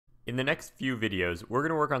In the next few videos, we're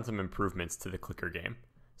going to work on some improvements to the clicker game.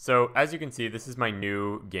 So as you can see, this is my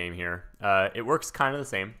new game here. It works kind of the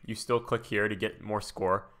same. You still click here to get more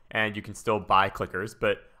score, and you can still buy clickers,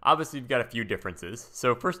 but obviously you've got a few differences.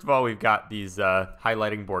 So first of all, we've got these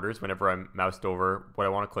highlighting borders whenever I'm moused over what I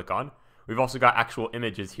want to click on. We've also got actual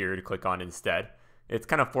images here to click on instead. It's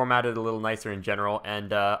kind of formatted a little nicer in general,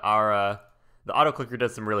 and the auto clicker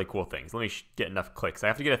does some really cool things. Let me get enough clicks. I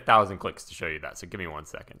have to get 1,000 clicks to show you that, so give me 1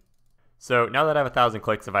 second. So now that I have 1,000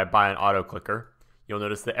 clicks, if I buy an auto clicker, you'll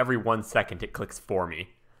notice that every 1 second it clicks for me.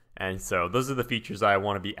 And so those are the features I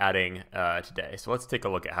want to be adding today. So let's take a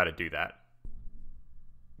look at how to do that.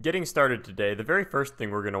 Getting started today, the very first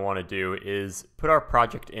thing we're going to want to do is put our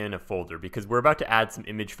project in a folder, because we're about to add some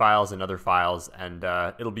image files and other files, and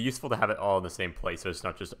it'll be useful to have it all in the same place so it's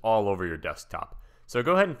not just all over your desktop. So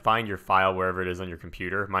go ahead and find your file wherever it is on your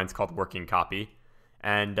computer. Mine's called Working Copy.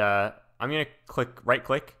 And I'm going to right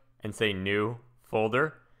click and say New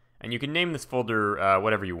Folder. And you can name this folder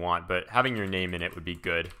whatever you want, but having your name in it would be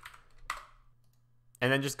good.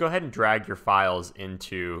 And then just go ahead and drag your files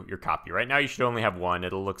into your copy. Right now you should only have one.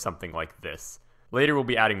 It'll look something like this. Later we'll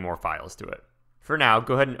be adding more files to it. For now,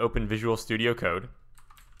 go ahead and open Visual Studio Code.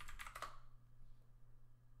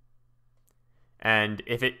 And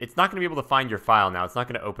if it's not going to be able to find your file now, it's not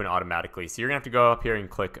going to open automatically. So you're going to have to go up here and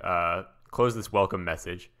click close this welcome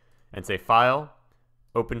message and say File,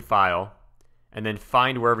 Open File, and then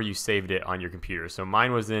find wherever you saved it on your computer. So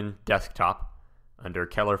mine was in Desktop under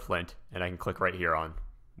Keller Flint, and I can click right here on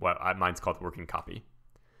what mine's called Working Copy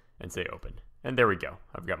and say Open. And there we go.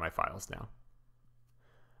 I've got my files now.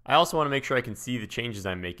 I also want to make sure I can see the changes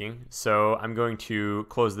I'm making. So I'm going to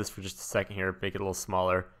close this for just a second here, make it a little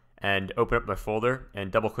smaller, and open up my folder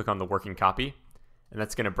and double click on the working copy. And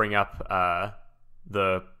that's going to bring up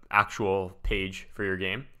the actual page for your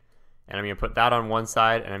game. And I'm going to put that on one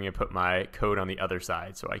side, and I'm going to put my code on the other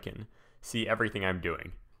side so I can see everything I'm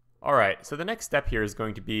doing. All right, so the next step here is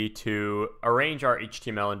going to be to arrange our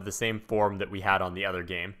HTML into the same form that we had on the other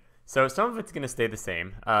game. So some of it's going to stay the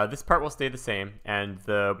same. This part will stay the same, and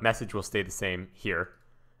the message will stay the same here.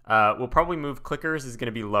 We'll probably move clickers is going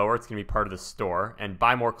to be lower. It's going to be part of the store, and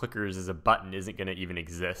buy more clickers as a button isn't going to even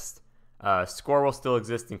exist. Score will still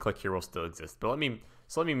exist, and click here will still exist. But let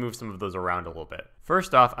me move some of those around a little bit.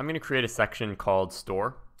 First off, I'm going to create a section called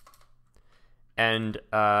Store, and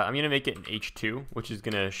I'm going to make it an H2, which is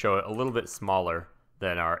going to show it a little bit smaller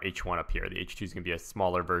than our H1 up here. The H2 is going to be a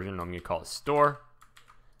smaller version. I'm going to call it Store.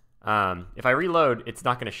 If I reload, it's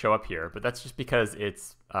not going to show up here, but that's just because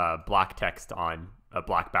it's black text on a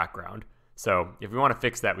black background. So if we want to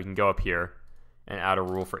fix that, we can go up here and add a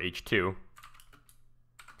rule for H2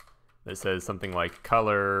 that says something like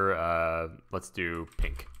color, let's do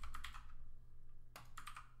pink.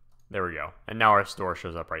 There we go. And now our store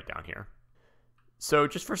shows up right down here. So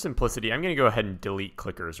just for simplicity, I'm going to go ahead and delete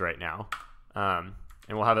clickers right now. And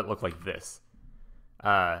we'll have it look like this.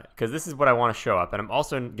 Because this is what I want to show up. And I'm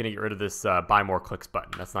also going to get rid of this buy more clicks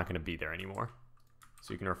button. That's not going to be there anymore.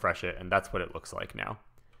 So you can refresh it, and that's what it looks like now.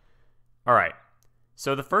 All right.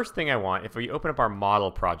 So the first thing I want, if we open up our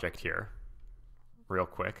model project here real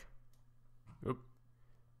quick.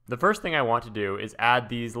 The first thing I want to do is add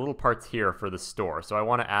these little parts here for the store. So I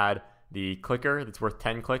want to add the clicker that's worth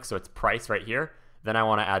 10 clicks, so it's price right here. Then I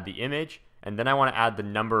want to add the image, and then I want to add the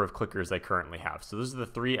number of clickers I currently have. So those are the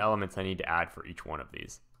 3 elements I need to add for each one of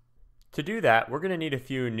these. To do that, we're going to need a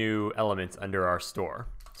few new elements under our store.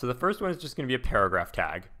 So the first one is just going to be a paragraph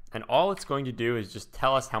tag. And all it's going to do is just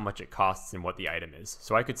tell us how much it costs and what the item is.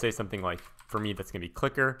 So I could say something like, for me, that's going to be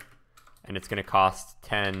clicker, and it's going to cost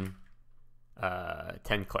 10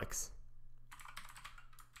 clicks.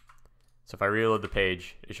 So if I reload the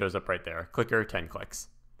page, it shows up right there. Clicker, 10 clicks.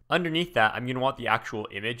 Underneath that, I'm going to want the actual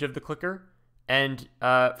image of the clicker. And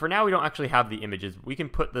for now, we don't actually have the images. We can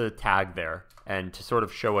put the tag there and to sort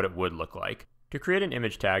of show what it would look like. To create an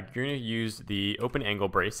image tag, you're going to use the open angle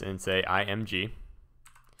brace and say IMG.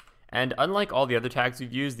 And unlike all the other tags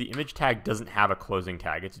we've used, the image tag doesn't have a closing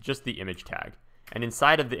tag. It's just the image tag. And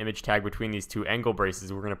inside of the image tag between these 2 angle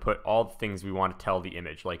braces, we're going to put all the things we want to tell the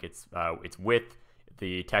image, like its width,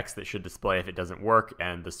 the text that should display if it doesn't work,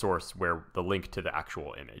 and the source where the link to the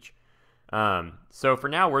actual image. So for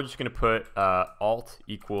now, we're just going to put alt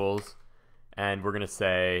equals, and we're going to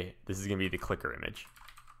say this is going to be the clicker image.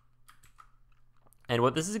 And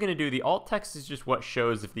what this is going to do, the alt text is just what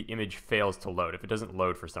shows if the image fails to load, if it doesn't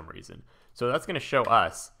load for some reason. So that's going to show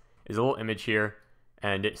us is a little image here,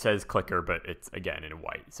 and it says clicker, but it's, again, in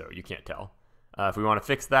white, so you can't tell. If we want to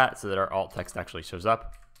fix that so that our alt text actually shows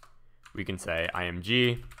up, we can say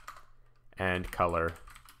IMG and color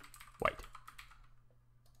white.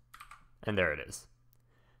 And there it is.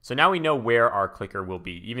 So now we know where our clicker will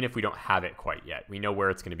be, even if we don't have it quite yet. We know where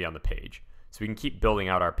it's going to be on the page. So we can keep building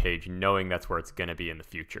out our page knowing that's where it's going to be in the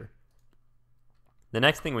future. The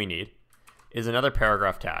next thing we need is another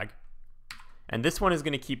paragraph tag. And this one is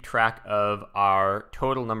going to keep track of our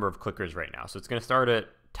total number of clickers right now. So it's going to start at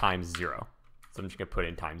times 0. So I'm just going to put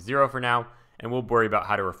in times 0 for now, and we'll worry about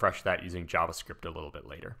how to refresh that using JavaScript a little bit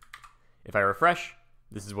later. If I refresh,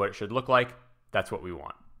 this is what it should look like. That's what we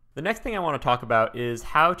want. The next thing I want to talk about is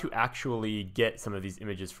how to actually get some of these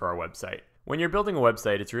images for our website. When you're building a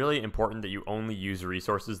website, it's really important that you only use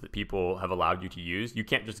resources that people have allowed you to use. You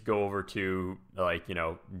can't just go over to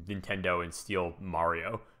Nintendo and steal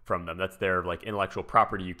Mario from them. That's their intellectual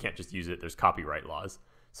property. You can't just use it. There's copyright laws.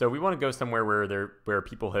 So we want to go somewhere where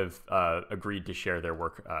people have agreed to share their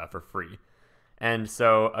work for free. And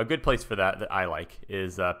so a good place for that I like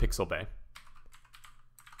is Pixabay.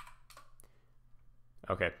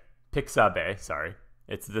 Okay, Pixabay, sorry.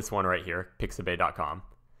 It's this one right here, pixabay.com.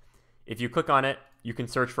 If you click on it, you can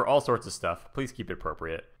search for all sorts of stuff. Please keep it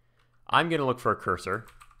appropriate. I'm going to look for a cursor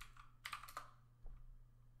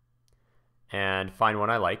and find one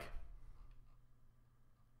I like.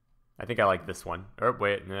 I think I like this one. Or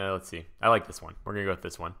wait, no, let's see. I like this one. We're going to go with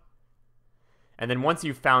this one. And then once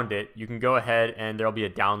you've found it, you can go ahead and there'll be a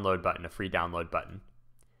download button, a free download button.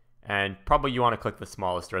 And probably you want to click the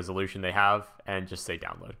smallest resolution they have and just say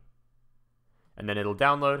download. And then it'll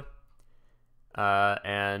download.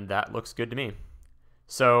 And that looks good to me.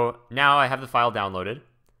 So now I have the file downloaded.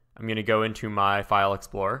 I'm going to go into my File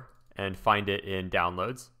Explorer and find it in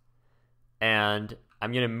Downloads. And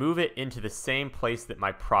I'm going to move it into the same place that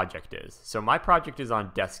my project is. So my project is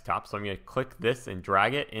on desktop. So I'm going to click this and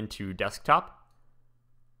drag it into desktop.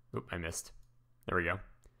 Oop, I missed. There we go.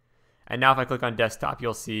 And now if I click on desktop,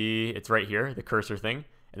 you'll see it's right here, the cursor thing.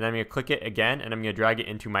 And then I'm going to click it again, and I'm going to drag it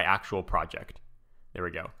into my actual project. There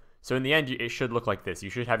we go. So in the end, it should look like this. You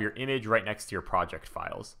should have your image right next to your project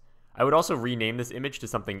files. I would also rename this image to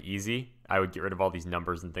something easy. I would get rid of all these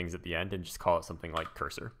numbers and things at the end and just call it something like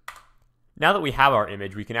cursor. Now that we have our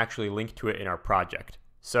image, we can actually link to it in our project.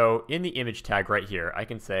 So in the image tag right here, I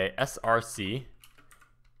can say src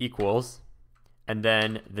equals, and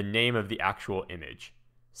then the name of the actual image.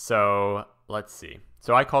 So let's see.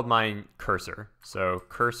 So I called mine cursor. So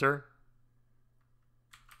cursor.png.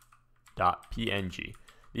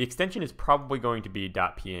 The extension is probably going to be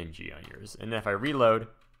 .png on yours. And then if I reload,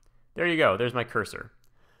 there you go. There's my cursor.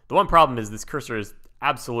 The one problem is this cursor is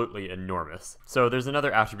absolutely enormous. So there's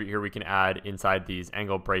another attribute here we can add inside these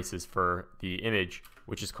angle braces for the image,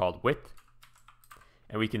 which is called width.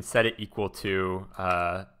 And we can set it equal to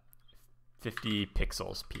 50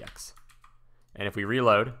 pixels, px. And if we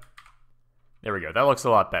reload, there we go. That looks a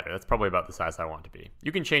lot better. That's probably about the size I want it to be.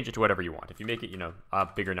 You can change it to whatever you want. If you make it, a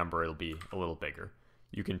bigger number, it'll be a little bigger.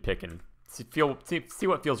 You can pick and see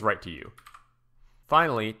what feels right to you.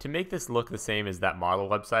 Finally, to make this look the same as that model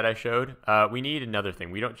website I showed, we need another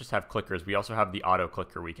thing. We don't just have clickers. We also have the auto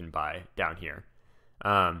clicker we can buy down here.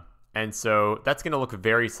 And so that's going to look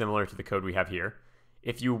very similar to the code we have here.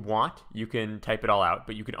 If you want, you can type it all out,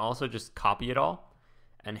 but you can also just copy it all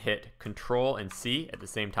and hit Control and C at the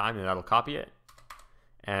same time, and that'll copy it.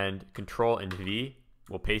 And Control and V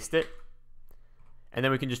will paste it. And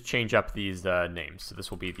then we can just change up these names. So this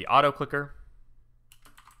will be the auto clicker.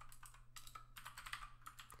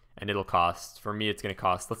 And it'll cost, for me, it's going to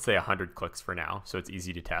cost, let's say 100 clicks for now, so it's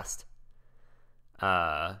easy to test.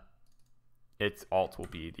 Its alt will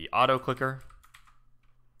be the auto clicker.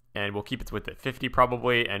 And we'll keep its width at 50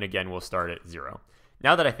 probably, and again, we'll start at 0.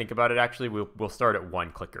 Now that I think about it, actually, we'll start at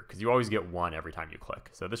 1 clicker, because you always get 1 every time you click.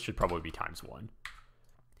 So this should probably be times 1.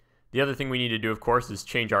 The other thing we need to do, of course, is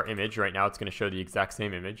change our image. Right now, it's going to show the exact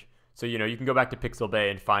same image. So, you can go back to Pixabay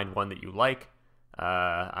and find one that you like.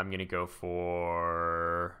 I'm going to go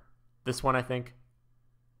for this one, I think.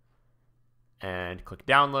 And click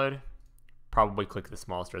download. Probably click the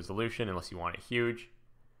smallest resolution, unless you want it huge.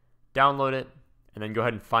 Download it, and then go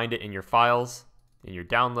ahead and find it in your files, in your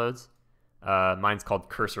downloads. Mine's called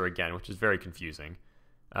cursor again, which is very confusing.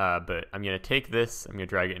 But I'm going to take this, I'm going to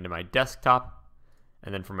drag it into my desktop.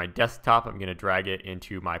 And then from my desktop, I'm going to drag it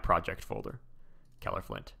into my project folder, Keller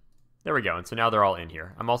Flint. There we go. And so now they're all in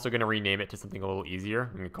here. I'm also going to rename it to something a little easier.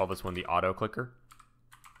 I'm going to call this one the auto clicker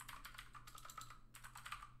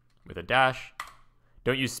with a dash.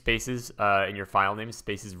 Don't use spaces in your file names.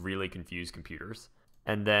 Spaces really confuse computers.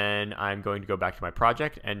 And then I'm going to go back to my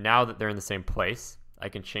project. And now that they're in the same place, I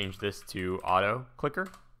can change this to auto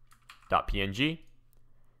clicker.png.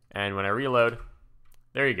 And when I reload,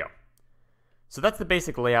 there you go. So that's the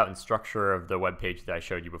basic layout and structure of the web page that I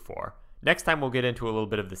showed you before. Next time we'll get into a little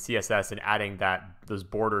bit of the CSS and adding those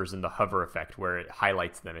borders and the hover effect where it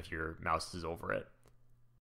highlights them if your mouse is over it.